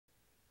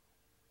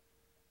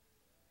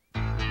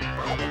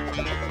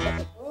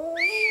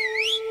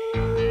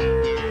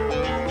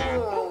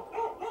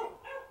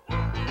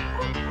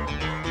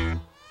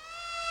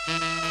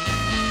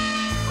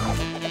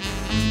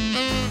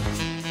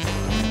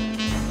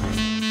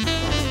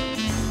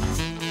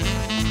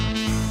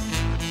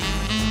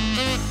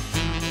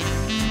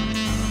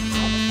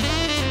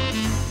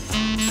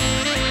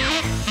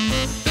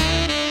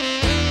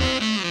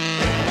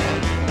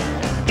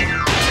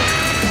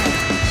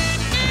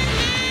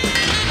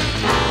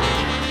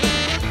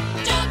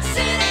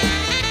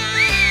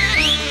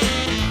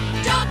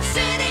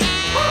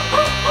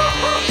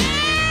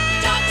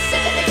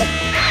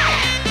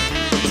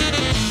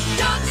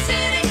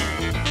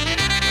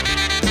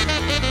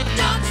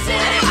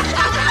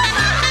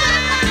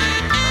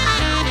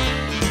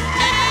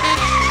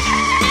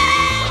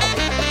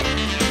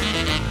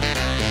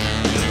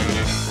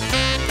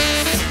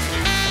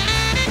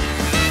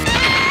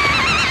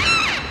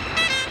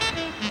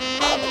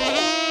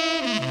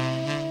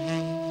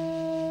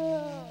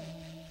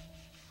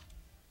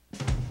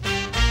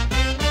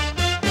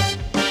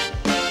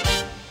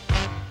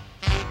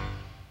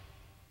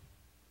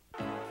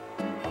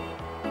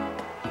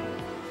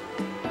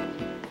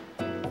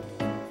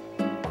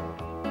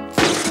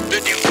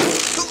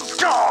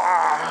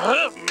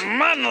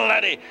on,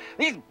 laddie.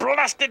 These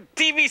blasted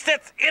TV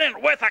sets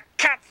ain't worth a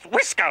cat's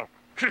whisker.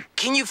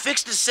 Can you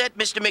fix the set,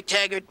 Mr.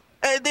 McTaggart?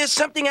 There's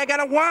something I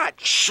gotta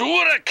watch.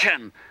 Sure I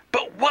can.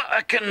 But what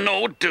I can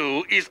no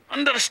do is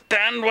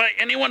understand why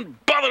anyone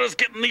bothers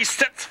getting these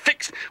sets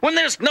fixed when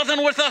there's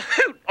nothing worth a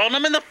hoot on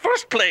them in the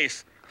first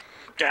place.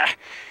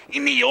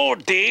 In the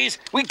old days,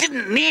 we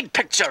didn't need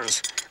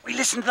pictures. We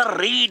listened to the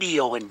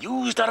radio and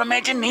used our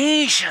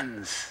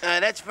imaginations.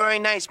 That's very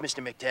nice,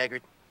 Mr.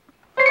 McTaggart.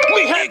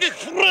 We had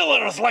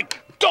thrillers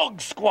like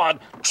Dog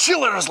Squad,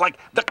 chillers like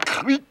The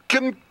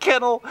Creakin'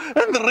 Kennel,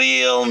 and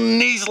real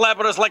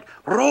knee-slappers like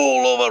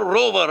Roll Over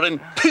Rover and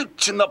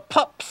Pooch and the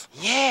Pups.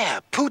 Yeah,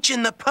 Pooch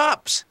and the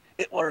Pups.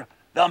 It were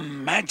the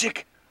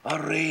magic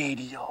of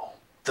radio.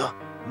 The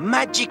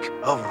magic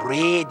of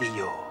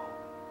radio.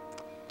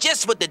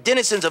 Just what the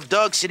denizens of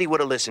Dog City would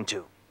have listened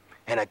to.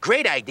 And a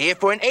great idea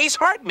for an Ace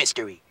Hart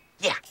mystery.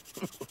 Yeah.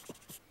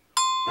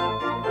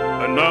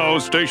 And now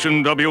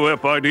station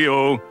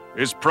WFIDO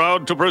is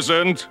proud to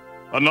present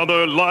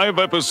another live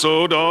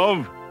episode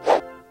of...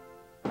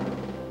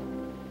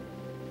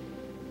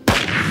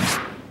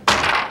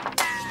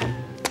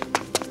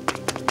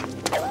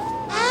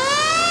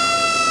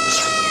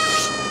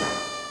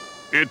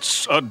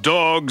 It's a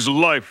Dog's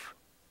Life.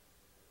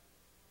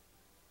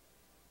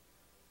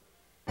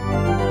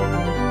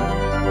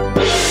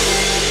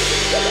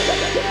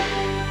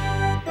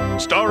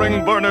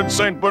 Starring Bernard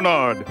St.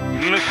 Bernard,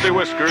 Misty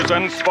Whiskers,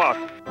 and Spot,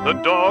 the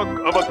dog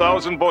of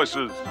 1,000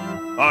 voices.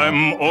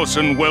 I'm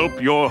Orson Welp,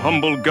 your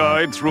humble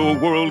guide through a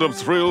world of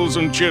thrills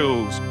and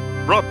chills.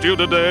 Brought to you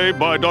today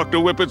by Dr.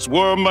 Whippet's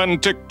Worm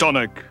and Tick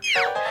Tonic.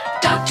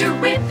 Dr.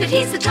 Whippet,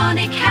 he's the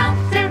tonic, help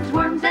sends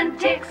worms and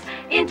ticks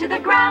into the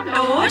ground.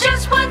 Oh,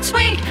 just one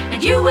swig,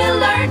 and you will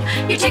learn.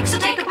 Your ticks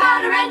will take a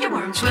powder, and your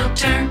worms will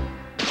turn.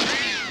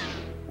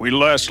 We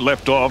last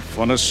left off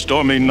on a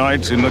stormy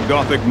night in the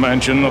Gothic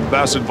mansion of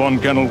Bassett von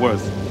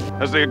Kenilworth,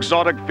 as the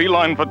exotic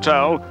feline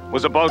fatale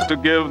was about to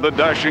give the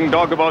dashing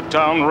dog about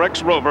town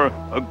Rex Rover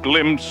a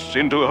glimpse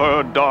into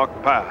her dark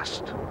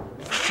past.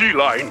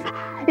 Feline,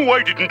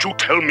 why didn't you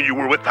tell me you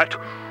were with that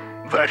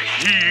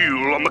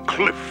heel on the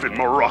cliff in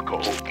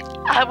Morocco?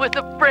 I was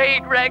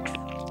afraid, Rex.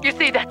 You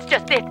see, that's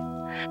just it.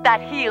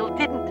 That heel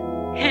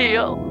didn't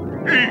heal.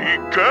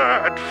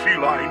 Egad,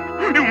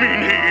 Feline, you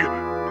mean he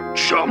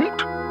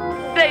jumped?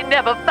 They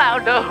never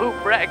found a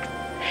hoop, Rex.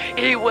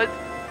 He was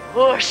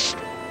pushed.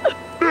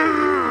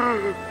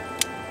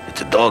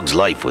 It's a Dog's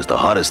Life was the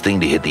hottest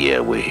thing to hit the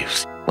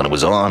airwaves. When it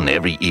was on,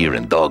 every ear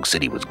in Dog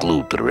City was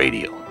glued to the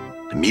radio.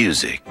 The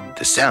music,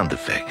 the sound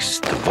effects,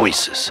 the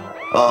voices,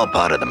 all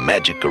part of the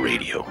magic of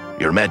radio.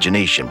 Your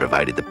imagination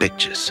provided the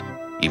pictures,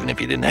 even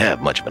if you didn't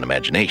have much of an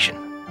imagination.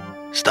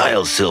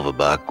 Styles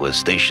Silverback was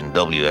station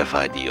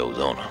WFIDO's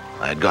owner.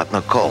 I had gotten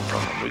a call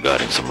from him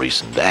regarding some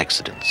recent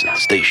accidents at the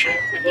station.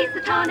 He's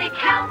the tonic,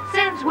 help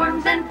sends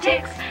worms and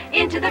ticks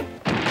into the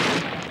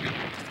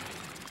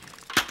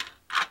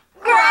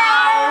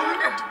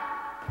ground.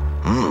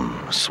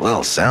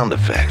 Swell sound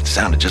effect.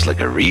 Sounded just like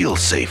a real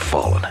safe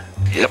falling.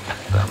 Yep,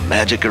 the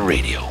magic of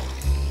radio.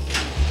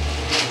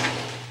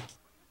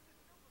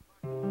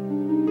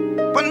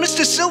 But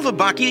Mr.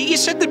 Silverback, you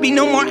said there'd be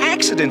no more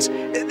accidents.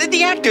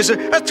 The actors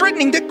are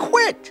threatening to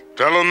quit.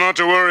 Tell him not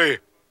to worry.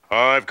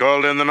 I've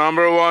called in the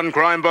 #1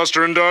 crime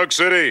buster in Dog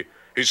City.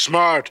 He's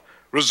smart,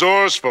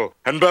 resourceful,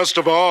 and best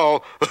of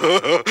all,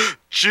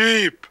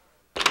 cheap.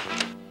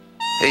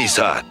 Ace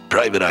Hart,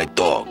 Private Eye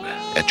Dog,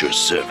 at your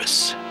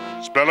service.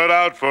 Spell it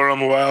out for him,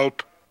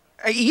 whelp.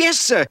 Yes,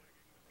 sir.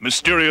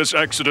 Mysterious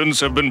accidents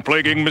have been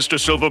plaguing Mr.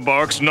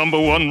 Silverback's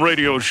 #1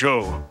 radio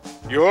show.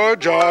 Your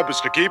job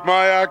is to keep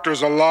my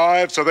actors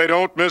alive so they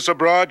don't miss a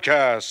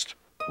broadcast.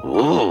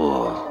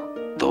 Ooh.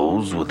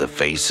 Those were the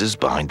faces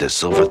behind the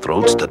silver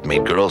throats that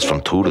made girls from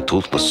Two to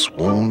Toothless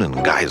swoon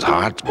and guys'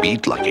 hearts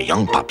beat like a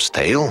young pup's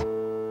tail?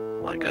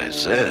 Like I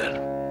said,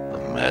 the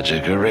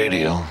magic of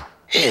radio.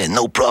 Yeah,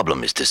 no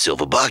problem, Mr.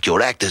 Silverback.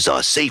 Your actors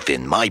are safe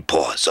in my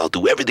paws. I'll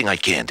do everything I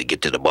can to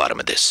get to the bottom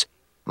of this.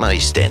 My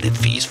standard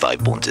fee's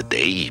 £5 a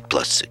day,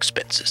 plus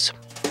expenses.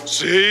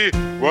 See?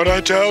 What'd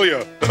I tell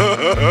you?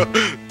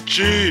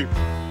 Cheap.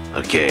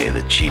 Okay,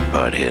 the cheap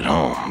part hit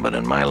home, but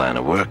in my line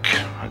of work,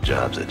 a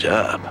job's a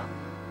job.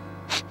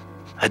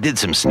 I did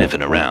some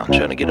sniffing around,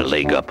 trying to get a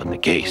leg up on the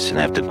case, and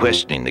after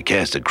questioning the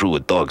cast and crew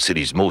at Dog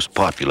City's most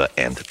popular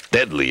and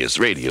deadliest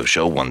radio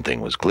show, one thing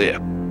was clear.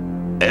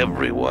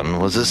 Everyone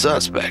was a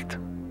suspect.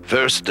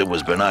 First, there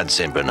was Bernard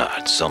St.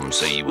 Bernard. Some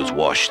say he was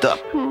washed up.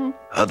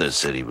 Others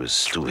said he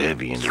was too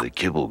heavy into the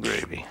kibble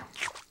gravy.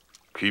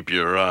 Keep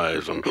your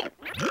eyes on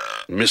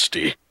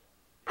Misty.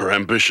 Her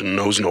ambition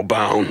knows no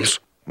bounds.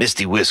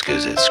 Misty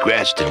Whiskers had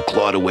scratched and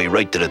clawed away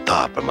right to the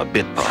top of my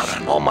bit powder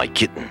and all my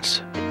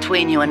kittens.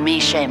 Between you and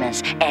me,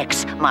 Seamus,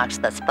 X marks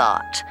the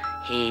spot.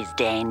 He's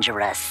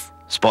dangerous.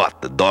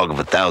 Spot, the dog of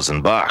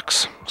 1,000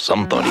 barks.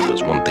 Some thought he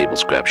was one table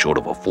scrap short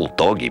of a full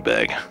doggy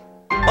bag.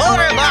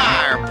 Order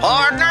there,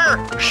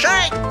 partner!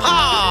 Shake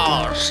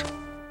paws!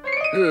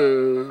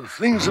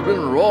 Things have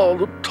been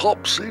rather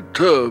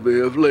topsy-turvy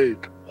of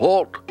late.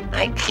 What?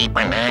 I keep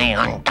an eye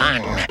on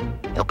Dunn.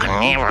 You can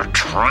never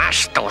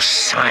trust those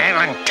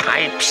silent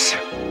types.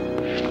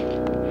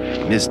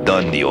 Miss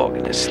Dunn, the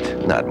organist.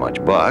 Not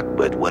much bark,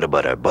 but what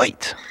about our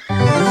bite?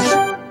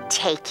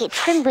 Take it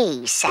from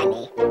me,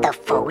 Sonny. The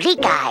Foley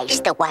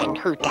guy's the one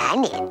who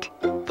done it.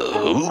 The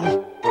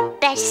who?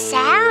 The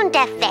sound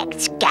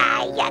effects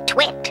guy, you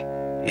twit.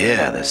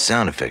 Yeah, the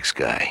sound effects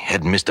guy.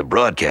 Hadn't missed a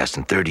broadcast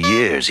in 30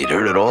 years. He'd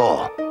heard it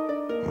all.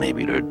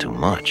 Maybe he'd heard too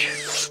much.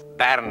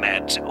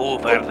 Bernard's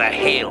over the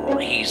hill.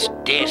 He's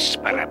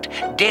desperate.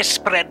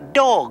 Desperate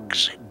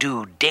dogs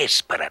do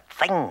desperate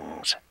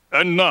things.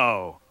 And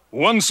now,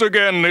 once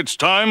again, it's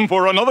time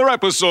for another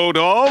episode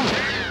of...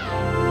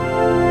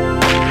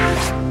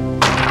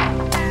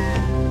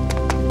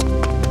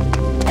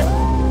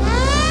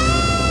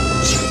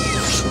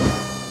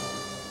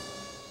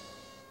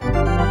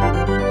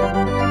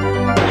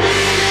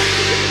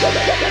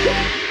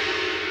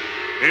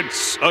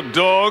 It's a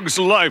Dog's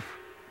Life,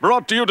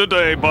 brought to you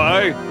today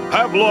by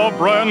Pavlov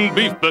brand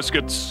beef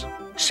biscuits.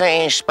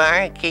 Say,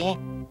 Sparky,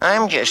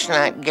 I'm just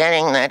not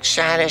getting that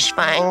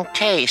satisfying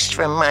taste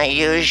from my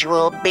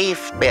usual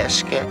beef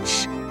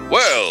biscuits.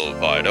 Well,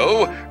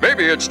 Fido,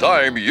 maybe it's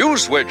time you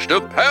switch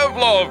to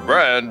Pavlov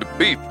brand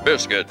beef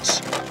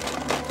biscuits.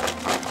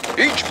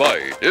 Each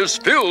bite is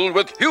filled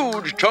with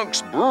huge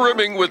chunks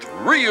brimming with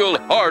real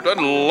heart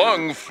and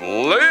lung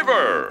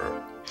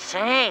flavor.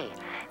 Say,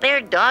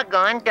 they're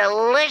doggone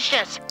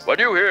delicious. When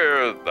you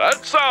hear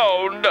that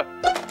sound,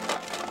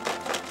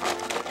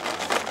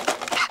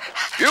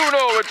 you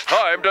know it's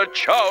time to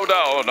chow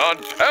down on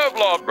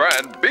Pavlov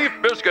brand beef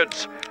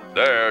biscuits.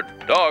 They're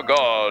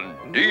doggone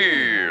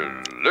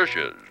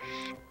delicious.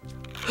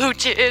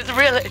 Hoochie is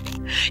really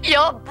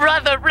your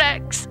brother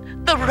Rex,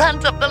 the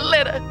runt of the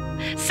litter,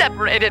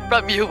 separated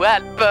from you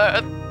at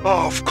birth.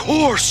 Of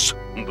course!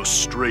 The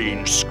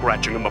strange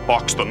scratching in the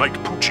box the night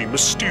Poochie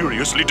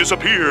mysteriously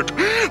disappeared.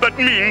 That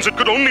means it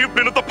could only have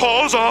been at the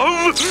paws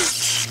of...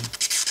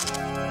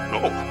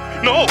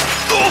 No!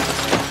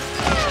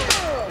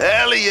 Oh!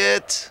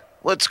 Elliot!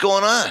 What's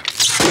going on?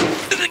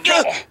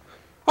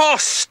 Oh,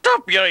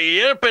 stop your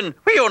yerping.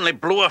 We only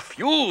blew a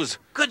fuse.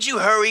 Could you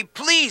hurry,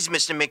 please,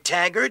 Mr.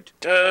 McTaggart?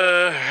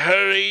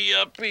 Hurry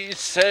up, he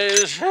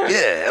says.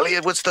 Yeah,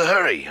 Elliot, what's the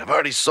hurry? I've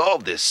already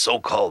solved this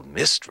so-called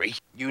mystery.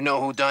 You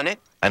know who done it?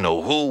 I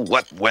know who,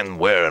 what, when,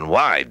 where, and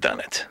why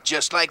done it.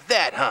 Just like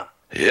that, huh?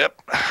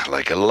 Yep,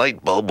 like a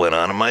light bulb went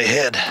on in my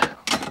head.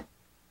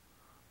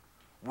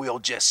 We'll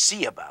just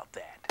see about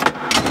that.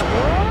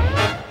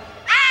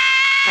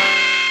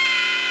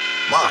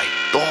 My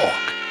dog.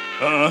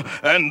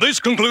 And this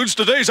concludes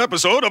today's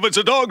episode of It's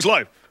a Dog's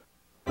Life.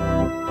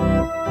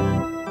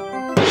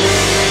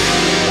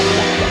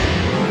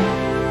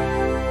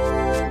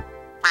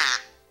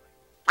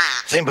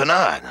 St.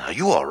 Bernard, are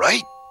you all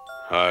right?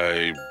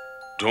 I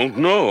don't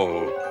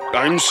know.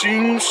 I'm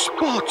seeing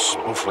spots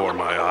before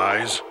my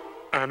eyes.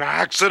 An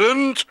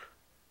accident?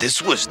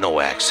 This was no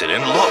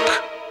accident.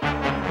 Look.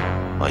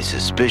 My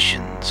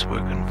suspicions were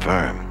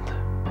confirmed.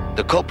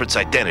 The culprit's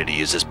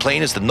identity is as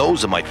plain as the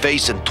nose of my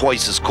face and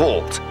twice as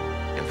cold.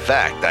 In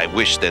fact, I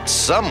wish that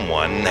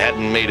someone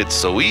hadn't made it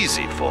so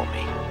easy for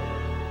me.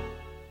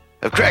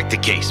 I've cracked the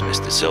case,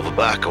 Mr.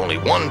 Silverback. Only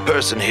one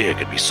person here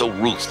could be so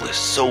ruthless,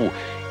 so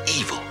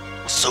evil,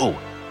 so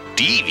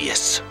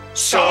devious.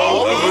 So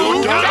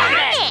who done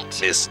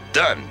it? Miss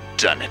Dunn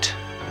done it.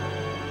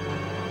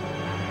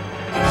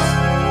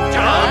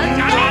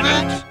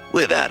 Done it?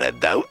 Without a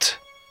doubt.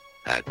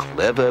 A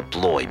clever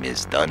ploy,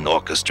 Miss Dunn,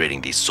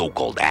 orchestrating these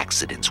so-called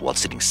accidents while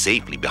sitting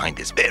safely behind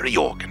this very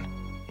organ.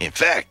 In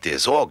fact,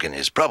 this organ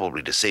is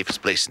probably the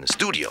safest place in the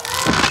studio.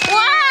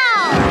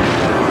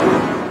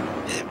 Wow!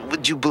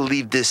 Would you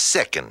believe this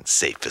second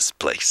safest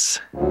place?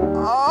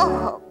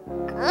 Oh,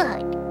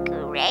 good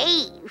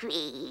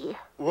gravy.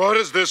 What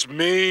does this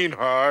mean,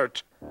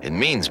 Hart? It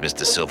means,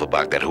 Mr.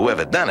 Silverback, that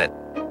whoever done it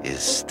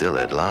is still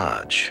at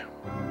large.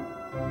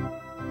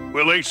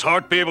 Will Ace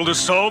Hart be able to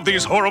solve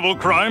these horrible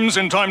crimes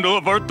in time to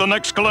avert the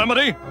next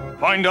calamity?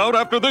 Find out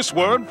after this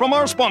word from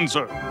our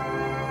sponsor.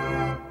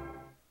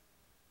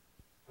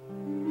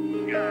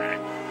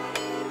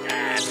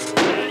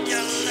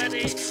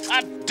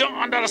 I don't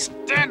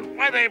understand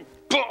why they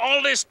put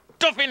all this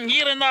stuff in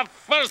here in the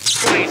first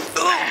place.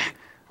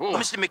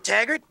 Mr.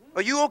 McTaggart,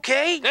 are you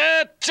okay?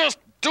 Just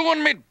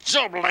doing me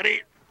job,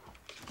 laddie.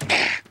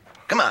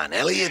 Come on,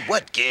 Elliot,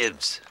 what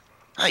gives?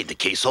 I had the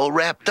case all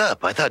wrapped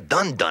up. I thought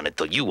Dunn done it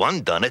till you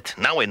undone it.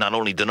 Now I not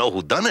only don't know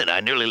who done it, I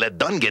nearly let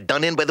Dunn get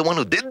done in by the one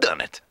who did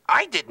done it.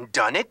 I didn't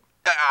done it.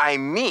 I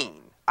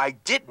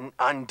didn't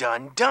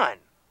undone Dunn.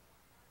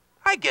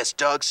 I guess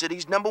Dog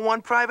City's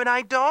 #1 private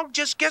eye dog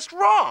just guessed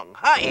wrong,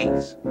 huh,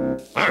 Ace?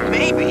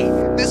 Maybe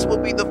this will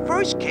be the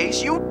first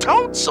case you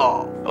don't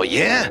solve. Oh,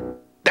 yeah?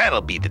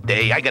 That'll be the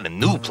day. I got a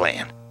new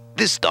plan.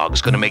 This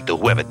dog's gonna make the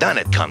whoever done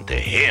it come to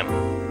him.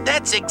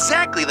 That's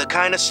exactly the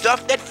kind of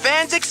stuff that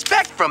fans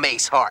expect from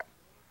Ace Hart.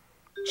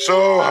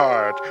 So,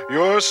 Hart,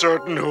 you're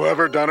certain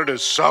whoever done it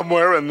is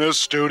somewhere in this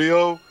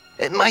studio?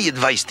 And my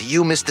advice to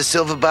you, Mr.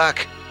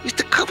 Silverback, is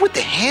to cut with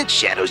the hand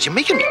shadows. You're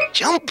making me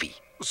jumpy.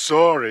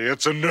 Sorry,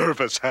 it's a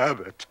nervous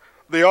habit.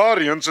 The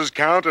audience is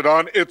counted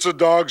on It's a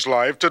Dog's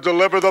Life to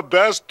deliver the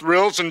best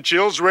thrills and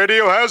chills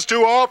radio has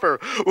to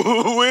offer.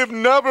 We've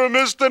never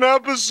missed an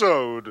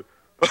episode.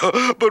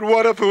 But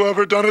what if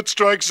whoever done it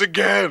strikes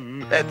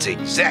again? That's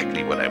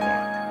exactly what I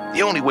want.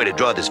 The only way to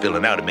draw this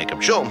villain out and make him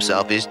show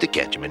himself is to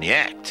catch him in the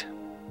act.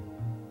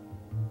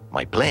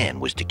 My plan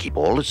was to keep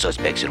all the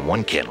suspects in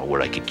one kennel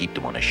where I could keep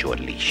them on a short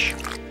leash.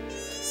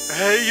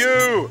 Hey,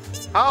 you!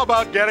 How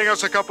about getting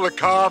us a couple of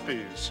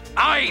coffees?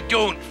 I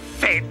don't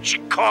fetch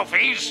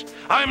coffees.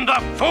 I'm the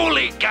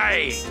Foley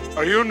guy.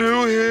 Are you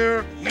new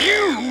here?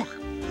 New?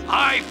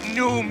 I've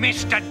knew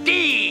Mr.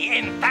 D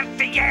in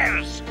 30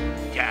 years.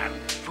 Damn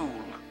fool.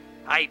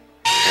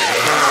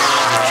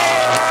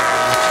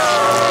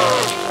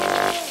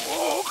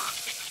 Oh,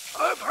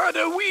 I've had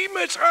a wee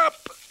mishap.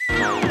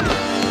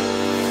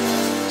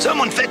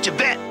 Someone fetch a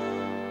vet.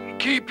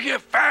 Keep your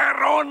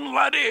fair on,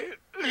 laddie.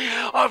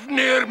 I've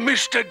near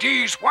Mr.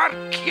 D's work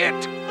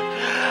yet.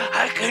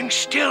 I can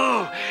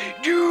still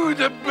do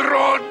the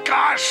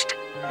broadcast.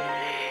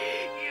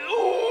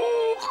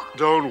 Oh.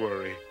 Don't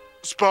worry.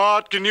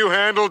 Spot, can you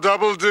handle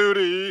double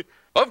duty?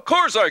 Of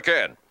course I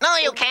can. No,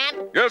 you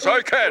can't. Yes,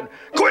 I can.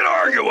 Quit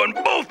arguing,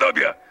 both of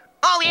you.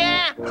 Oh,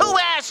 yeah? Who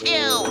asked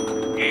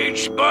you?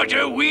 It's but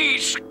a wee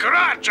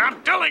scratch,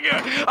 I'm telling you.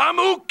 I'm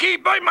okay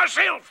by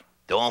myself.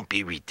 Don't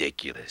be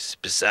ridiculous.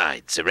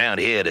 Besides, around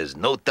here, there's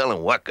no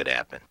telling what could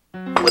happen.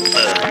 What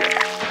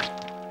the?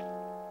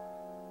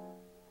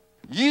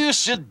 You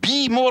should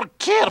be more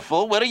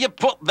careful where you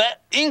put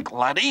that ink,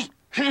 laddie.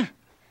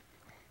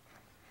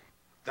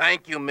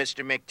 Thank you,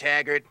 Mr.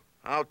 McTaggart.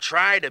 I'll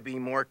try to be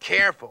more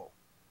careful.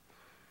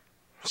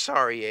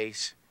 Sorry,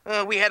 Ace.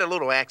 We had a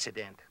little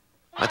accident.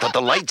 I thought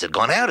the lights had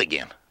gone out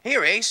again.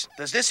 Here, Ace.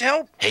 Does this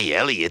help? Hey,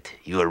 Elliot,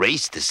 you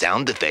erased the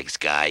sound effects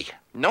guy.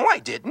 No, I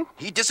didn't.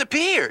 He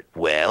disappeared.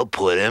 Well,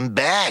 put him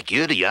back.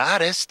 You're the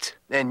artist.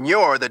 And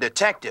you're the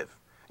detective.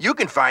 You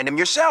can find him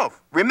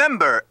yourself.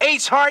 Remember,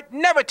 Ace Hart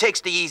never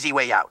takes the easy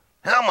way out.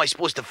 How am I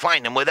supposed to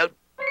find him without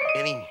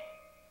any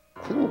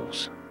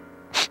clues?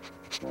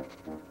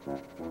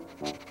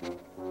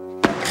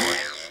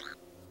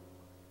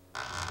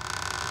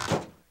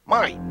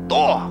 My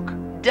dog.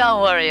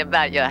 Don't worry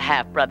about your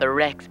half-brother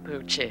Rex,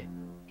 Poochie.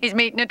 He's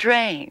meeting a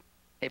train,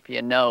 if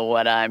you know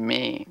what I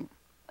mean.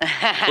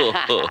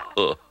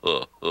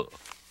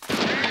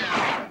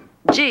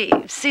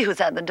 Jeeves, see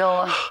who's at the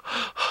door.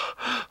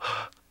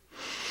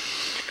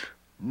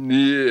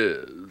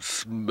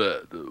 Yes,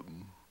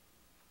 madam.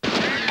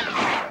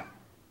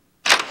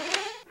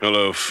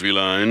 Hello,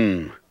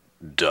 feline.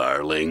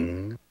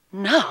 Darling.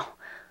 No.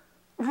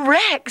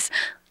 Rex,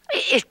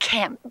 it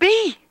can't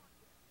be.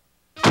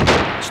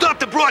 Stop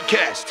the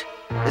broadcast!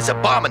 There's a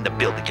bomb in the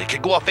building. It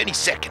could go off any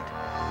second.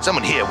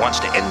 Someone here wants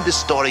to end this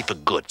story for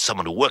good.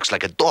 Someone who works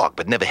like a dog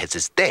but never has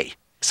his day.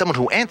 Someone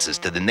who answers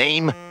to the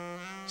name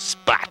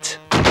Spot.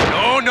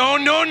 No, no,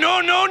 no,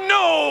 no, no,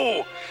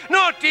 no!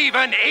 Not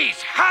even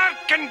Ace Hart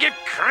can give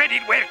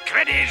credit where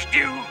credit is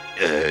due.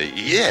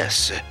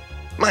 Yes.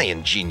 My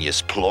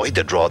ingenious ploy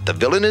to draw out the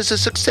villain is a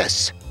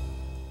success.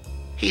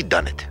 He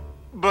done it.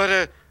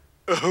 But,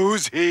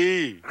 who's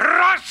he?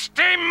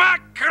 Rusty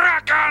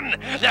McCracken,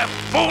 the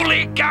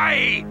Foley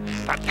guy.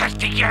 For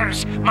 30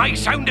 years, my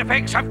sound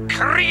effects have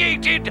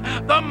created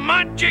the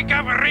magic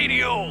of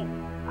radio.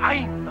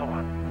 I'm the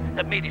one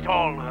that made it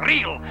all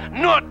real,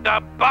 not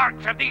the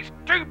barks of these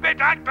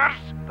stupid actors.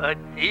 But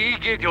they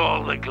get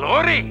all the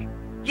glory.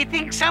 You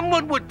think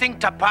someone would think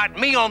to pat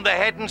me on the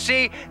head and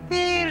say,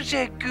 there's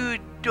a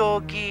good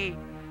doggy?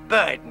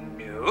 But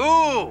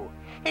no.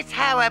 It's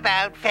how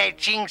about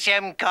fetching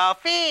some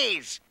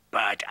coffees?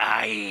 But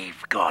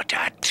I've got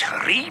a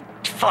treat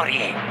for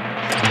you.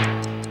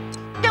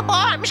 The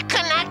bomb's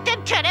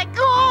connected to the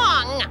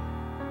gong.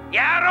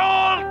 You're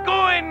all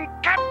going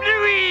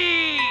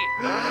kablooey!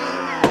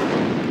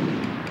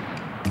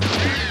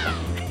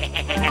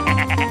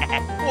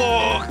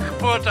 Oh,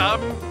 but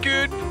I'm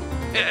good.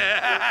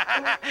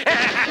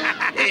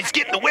 It's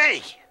getting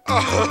away.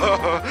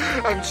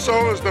 And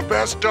so is the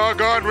best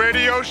doggone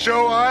radio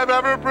show I've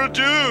ever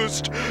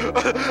produced.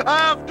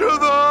 After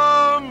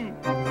them!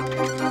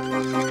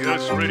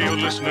 Yes, radio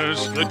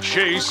listeners, the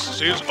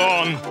chase is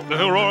on. The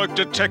heroic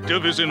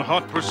detective is in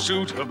hot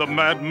pursuit of the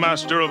mad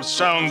master of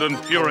sound and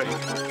fury.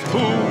 Who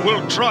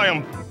will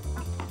triumph?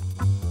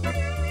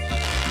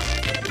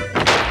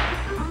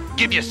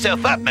 Give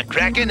yourself up,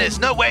 McCracken. There's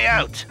no way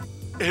out.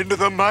 Into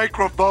the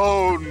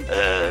microphone.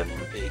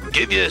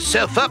 Give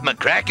yourself up,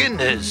 McCracken.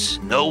 There's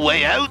no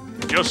way out.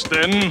 Just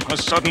then, a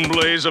sudden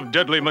blaze of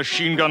deadly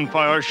machine gun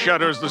fire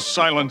shatters the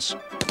silence.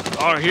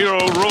 Our hero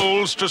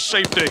rolls to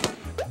safety.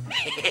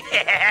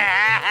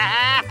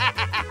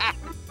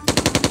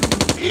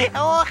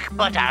 Oh,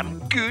 but I'm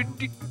good.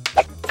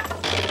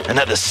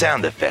 Another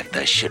sound effect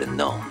I should have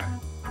known.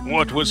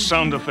 What was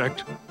sound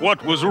effect?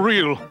 What was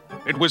real?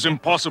 It was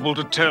impossible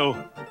to tell.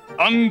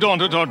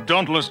 Undaunted or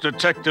dauntless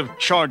detective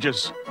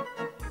charges.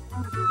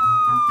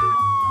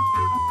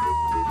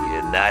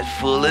 You're not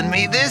fooling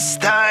me this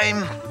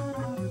time.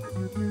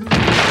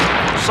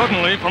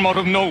 Suddenly, from out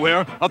of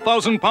nowhere, a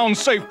 1,000-pound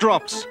safe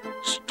drops.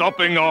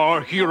 stopping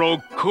our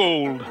hero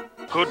cold.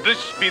 Could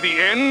this be the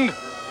end?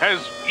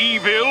 Has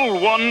evil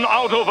won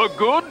out over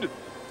good?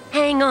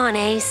 Hang on,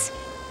 Ace.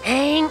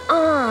 Hang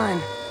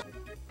on.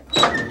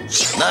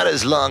 Not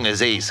as long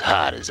as Ace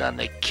Hart is on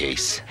the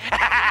case.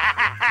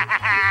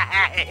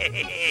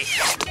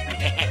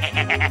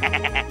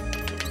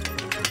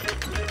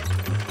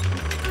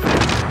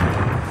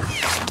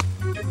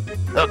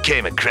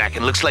 Okay,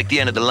 McCracken, looks like the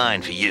end of the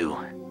line for you.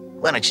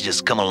 Why don't you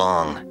just come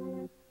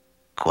along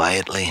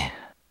quietly?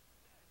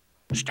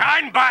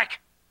 Stand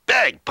back!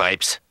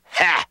 Bagpipes?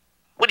 Ha!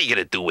 What are you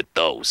gonna do with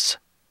those?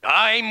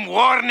 I'm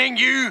warning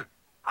you.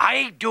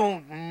 I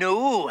don't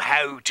know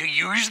how to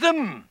use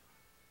them.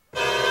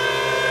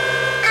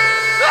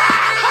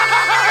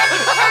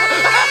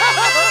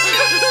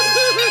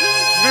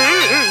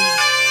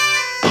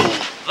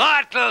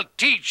 That'll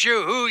teach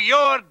you who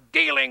you're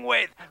dealing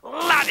with,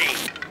 laddie.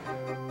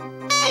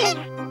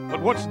 But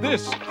what's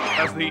this?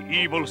 Has the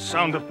evil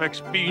sound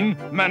effects fiend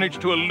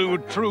managed to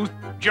elude truth,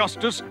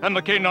 justice, and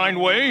the canine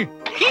way?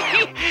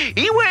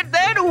 He went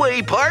that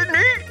way,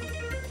 partner.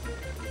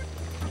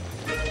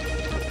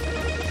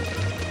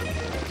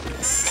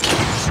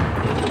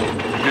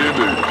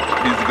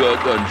 He's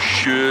got on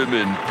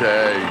Sherman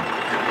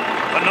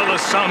tag. Another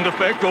sound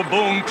effect or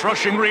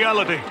bone-crushing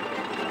reality.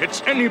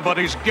 It's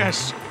anybody's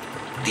guess.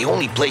 The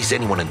only place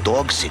anyone in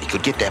Dog City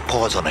could get their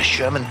paws on a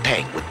Sherman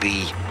tank would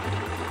be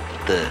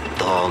the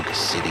Dog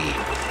City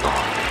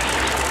Dog.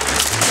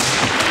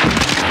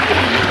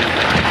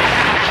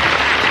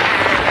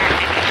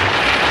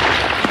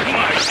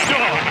 My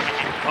God!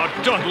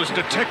 Our dauntless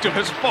detective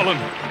has fallen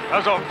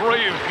as our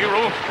brave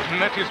hero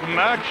met his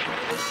match.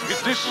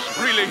 Is this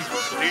really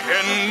the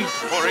end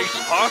for Ace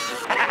Hart?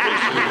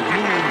 Closer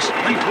moves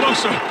and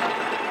closer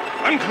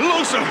and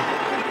closer.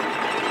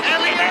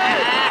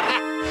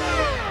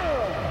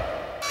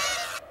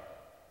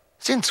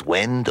 Since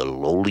when do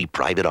lowly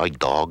private eye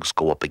dogs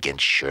go up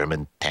against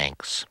Sherman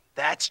tanks?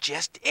 That's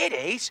just it,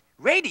 Ace.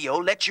 Radio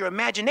lets your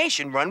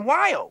imagination run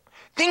wild.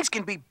 Things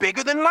can be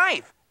bigger than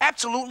life.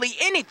 Absolutely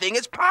anything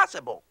is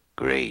possible.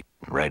 Great.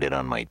 Write it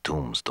on my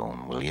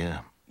tombstone, will you?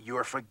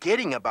 You're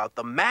forgetting about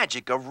the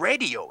magic of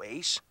radio,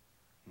 Ace.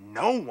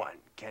 No one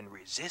can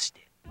resist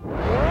it.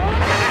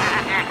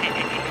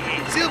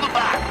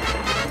 Silverback!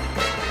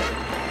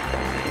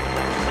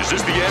 Is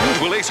this the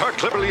end? Will Ace Hart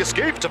cleverly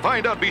escape? To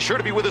find out, be sure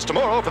to be with us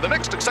tomorrow for the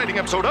next exciting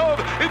episode of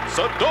It's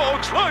a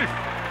Dog's Life!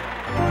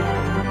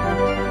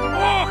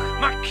 Oh,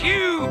 my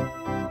cue!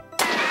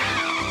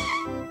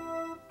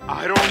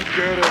 I don't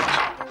get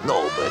it.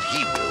 No, but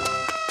he will.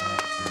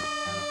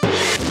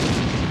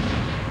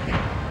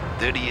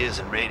 30 years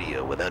in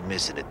radio without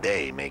missing a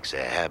day makes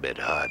a habit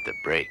hard to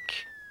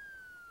break.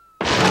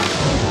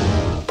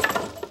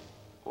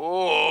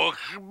 Oh,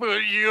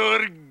 but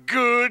you're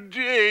good,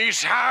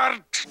 Ace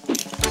Hart.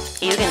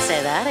 You can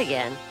say that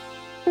again.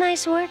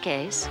 Nice work,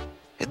 Ace.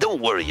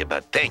 Don't worry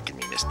about thanking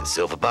me, Mr.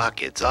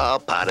 Silverback. It's all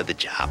part of the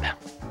job.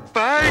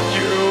 Thank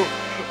you.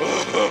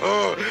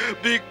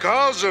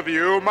 Because of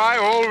you, my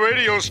whole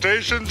radio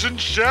station's in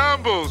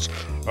shambles.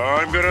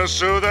 I'm gonna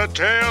sue the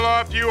tail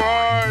off you,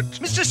 Hart.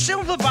 Mr.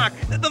 Silverback,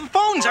 the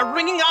phones are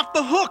ringing off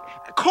the hook.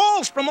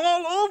 Calls from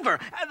all over.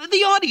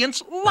 The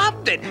audience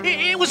loved it.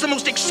 It was the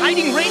most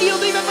exciting radio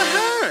they've ever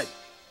heard.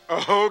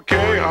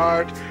 Okay,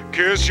 Hart.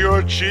 Kiss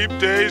your cheap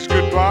days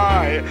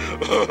goodbye.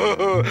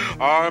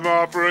 I'm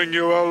offering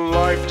you a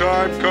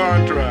lifetime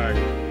contract.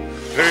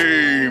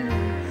 Team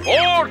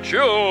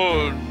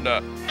Fortune!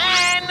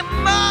 And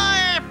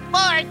more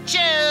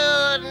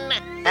fortune!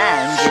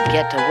 And you'd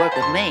get to work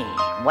with me.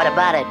 What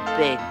about it,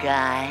 big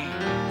guy?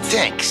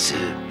 Thanks,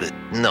 but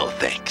no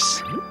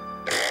thanks.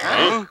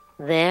 Huh?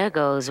 There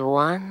goes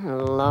one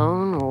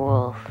lone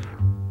wolf.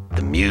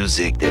 The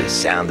music, the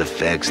sound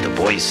effects, the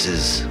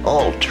voices,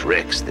 all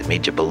tricks that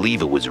made you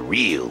believe it was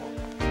real.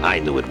 I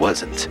knew it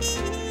wasn't.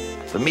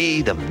 For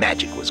me, the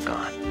magic was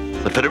gone.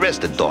 But for the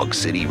rest of Dog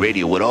City,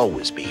 radio would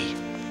always be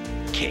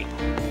king.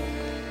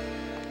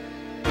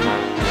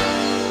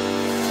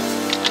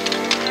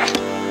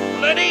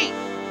 Lenny,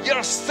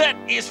 your set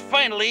is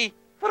finally,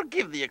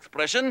 forgive the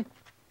expression,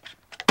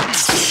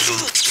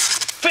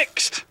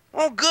 fixed.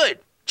 Oh, good.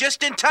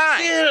 Just in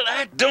time. Still,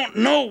 I don't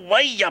know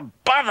why you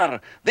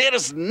bother.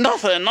 There's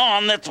nothing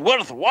on that's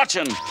worth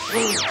watching.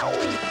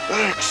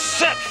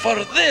 Except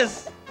for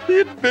this.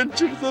 The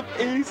Adventures of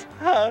Ace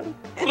Hart.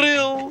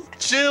 Thrills,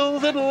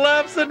 chills, and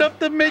laughs enough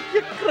to make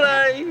you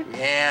cry.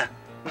 Yeah.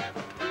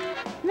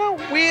 Now,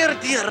 where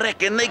do you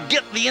reckon they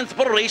get the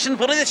inspiration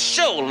for this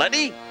show,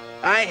 Lenny?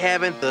 I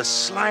haven't the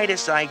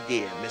slightest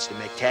idea, Mr.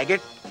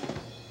 McTaggart.